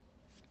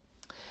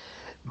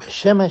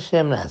B'Shem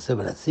Hashem Na'aseh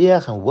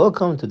V'Natziach, and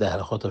welcome to the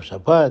Hilchot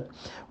Shabbat,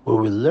 where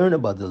we learn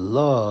about the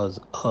laws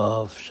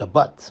of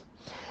Shabbat.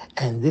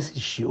 And this is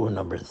Shiur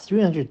number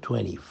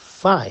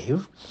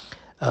 325.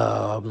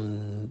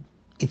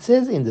 It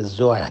says in the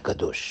Zohar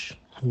HaKadosh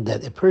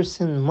that a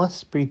person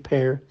must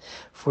prepare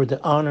for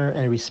the honor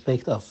and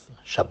respect of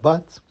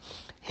Shabbat.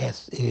 He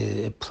has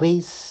a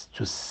place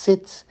to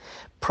sit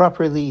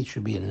properly. It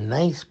should be a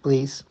nice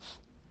place.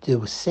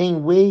 The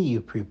same way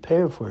you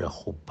prepare for a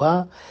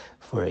chuppah,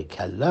 for a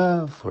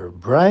kala, for a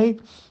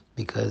bride,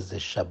 because the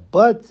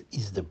Shabbat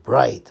is the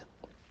bride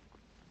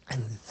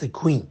and it's the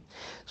queen.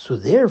 So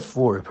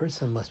therefore, a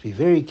person must be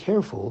very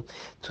careful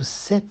to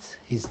set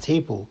his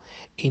table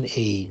in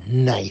a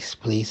nice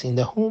place in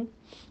the home,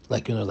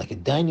 like like a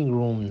dining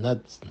room, not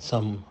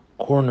some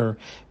corner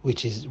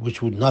which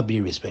would not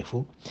be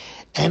respectful.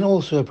 And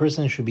also, a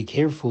person should be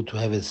careful to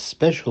have a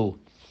special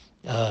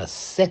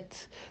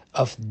set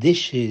of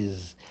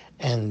dishes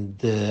and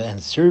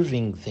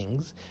serving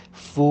things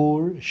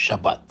for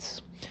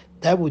Shabbat.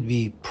 That would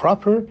be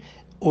proper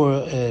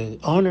or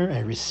honor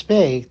and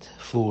respect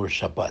for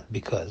Shabbat,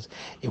 because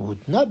it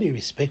would not be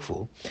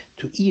respectful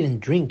to eat and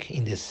drink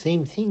in the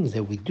same things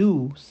that we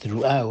do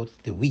throughout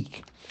the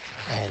week.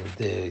 And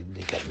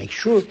you got to make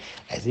sure,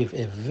 as if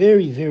a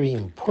very, very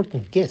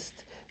important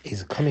guest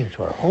is coming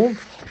to our home,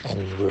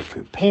 and we're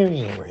preparing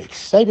and we're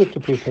excited to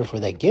prepare for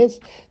that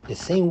guest, the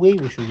same way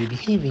we should be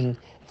behaving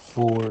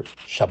for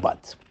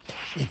Shabbat.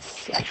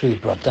 It's actually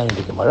brought down in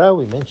the Gemara.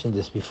 We mentioned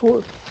this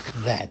before,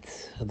 that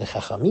the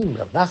Chachamim,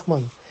 Rav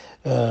Nachman,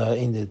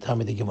 in the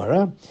time of the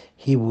Gemara,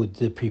 he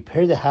would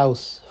prepare the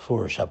house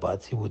for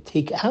Shabbat. He would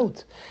take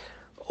out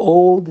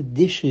all the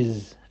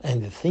dishes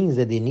and the things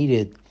that they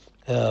needed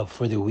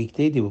for the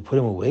weekday. They would put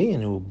them away,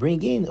 and he would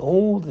bring in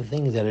all the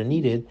things that are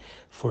needed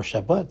for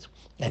Shabbat.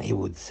 And he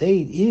would say,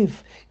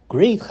 if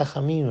great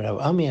Chachamim, Rav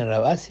Ami and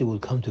Rav Asi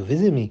would come to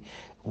visit me,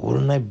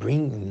 wouldn't I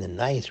bring the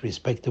nice,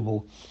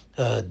 respectable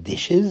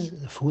dishes,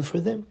 food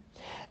for them?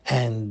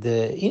 And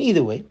in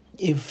either way,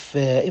 if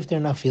they're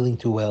not feeling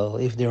too well,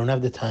 if they don't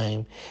have the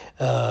time,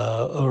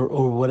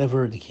 or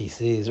whatever the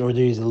case is, or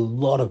there is a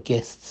lot of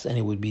guests and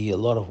it would be a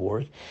lot of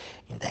work,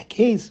 in that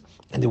case,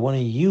 and they want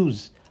to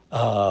use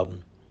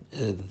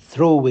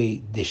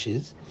throwaway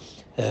dishes,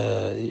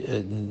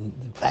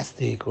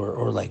 plastic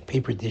or like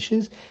paper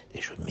dishes, they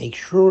should make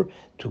sure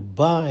to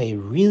buy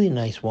really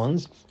nice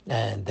ones,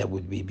 and that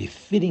would be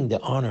befitting the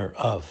honor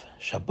of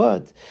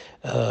Shabbat,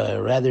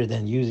 rather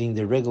than using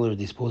the regular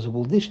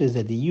disposable dishes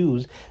that they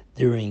use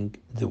during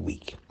the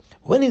week.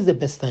 When is the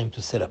best time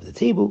to set up the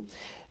table?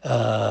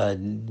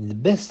 The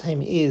best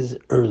time is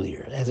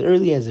earlier, as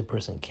early as a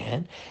person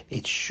can.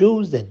 It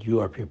shows that you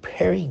are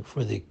preparing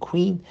for the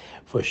queen,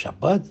 for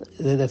Shabbat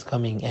that's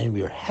coming, and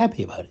we are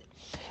happy about it.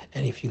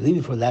 And if you leave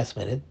it for last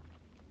minute,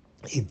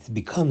 it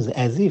becomes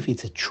as if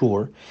it's a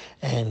chore,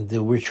 and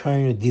we're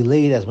trying to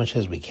delay it as much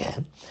as we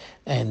can.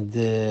 And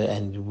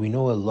we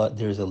know a lot.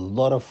 There's a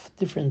lot of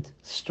different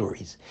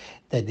stories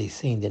that they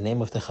say in the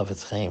name of the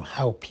Chavetz Chaim,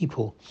 how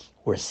people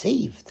were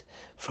saved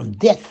from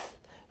death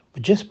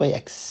just by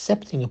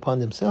accepting upon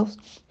themselves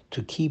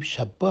to keep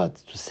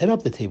Shabbat, to set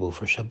up the table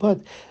for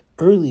Shabbat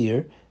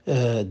earlier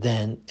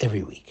than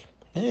every week.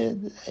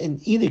 In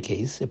either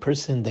case, a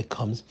person that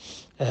comes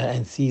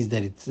and sees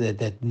that it's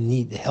that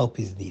help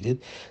is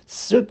needed,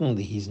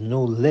 certainly he's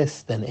no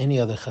less than any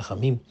other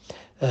Chachamim.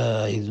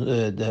 He's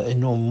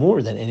no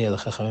more than any other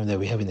Chachamim that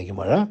we have in the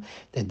Gemara,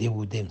 that they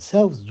would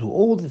themselves do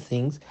all the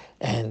things.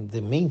 And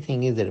the main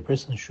thing is that a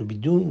person should be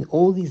doing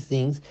all these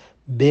things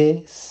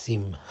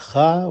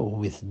besimcha,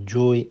 with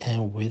joy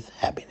and with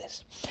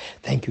happiness.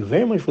 Thank you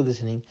very much for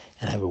listening,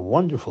 and have a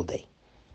wonderful day.